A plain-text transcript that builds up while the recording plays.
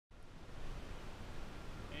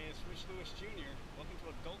Rich Lewis Jr. Welcome to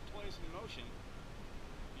Adult Toys in Motion.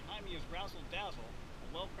 Behind me is Razzle Dazzle,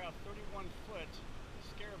 a Wellcraft 31-foot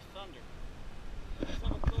Scarab Thunder. Let's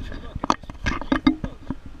have a closer look at this beautiful boat.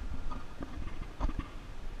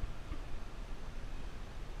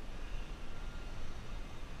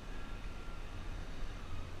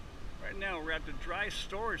 Right now we're at the dry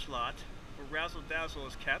storage lot where Razzle Dazzle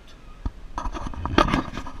is kept.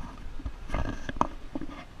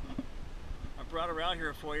 Brought her out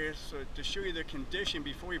here for you to show you the condition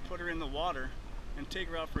before we put her in the water and take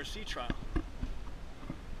her out for a sea trial. Now,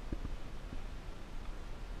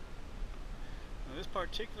 this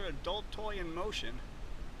particular adult toy in motion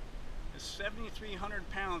is 7,300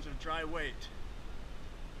 pounds of dry weight.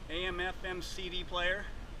 AM/FM CD player,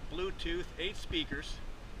 Bluetooth, 8 speakers,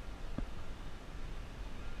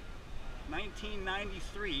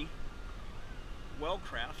 1993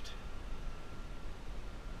 Wellcraft.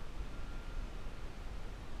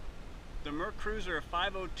 The Merc Cruiser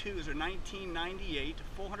 502s are 1998,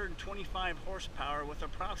 425 horsepower with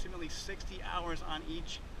approximately 60 hours on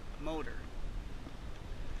each motor.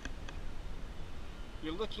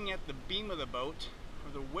 You're looking at the beam of the boat,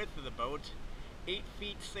 or the width of the boat, 8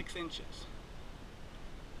 feet 6 inches.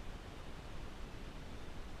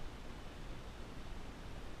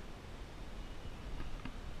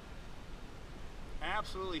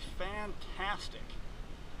 Absolutely fantastic.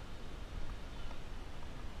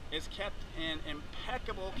 It's kept in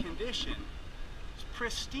impeccable condition. It's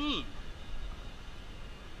pristine.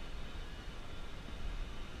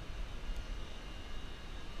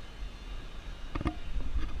 When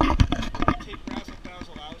I take Razzle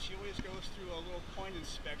Dazzle out, she always goes through a little point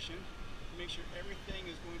inspection to make sure everything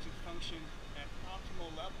is going to function at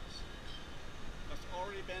optimal levels. That's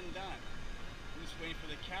already been done. I'm just waiting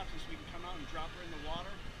for the captain so we can come out and drop her in the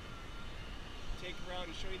water, take her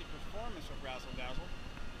out and show you the performance of Razzle Dazzle,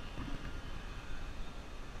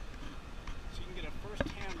 so you can get a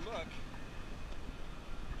first-hand look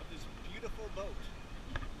of this beautiful boat.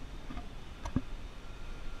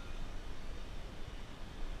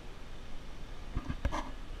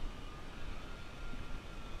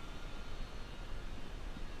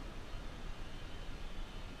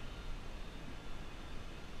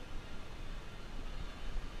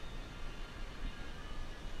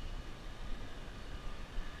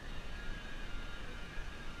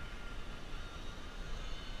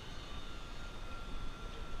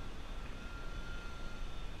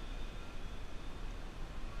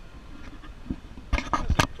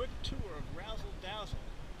 Tour of Razzle Dazzle.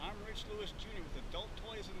 I'm Rich Lewis Jr. with Adult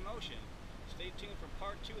Toys in Motion. Stay tuned for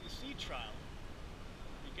part 2 of the sea trial.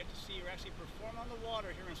 You get to see her actually perform on the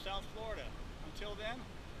water here in South Florida. Until then,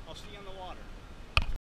 I'll see you on the water.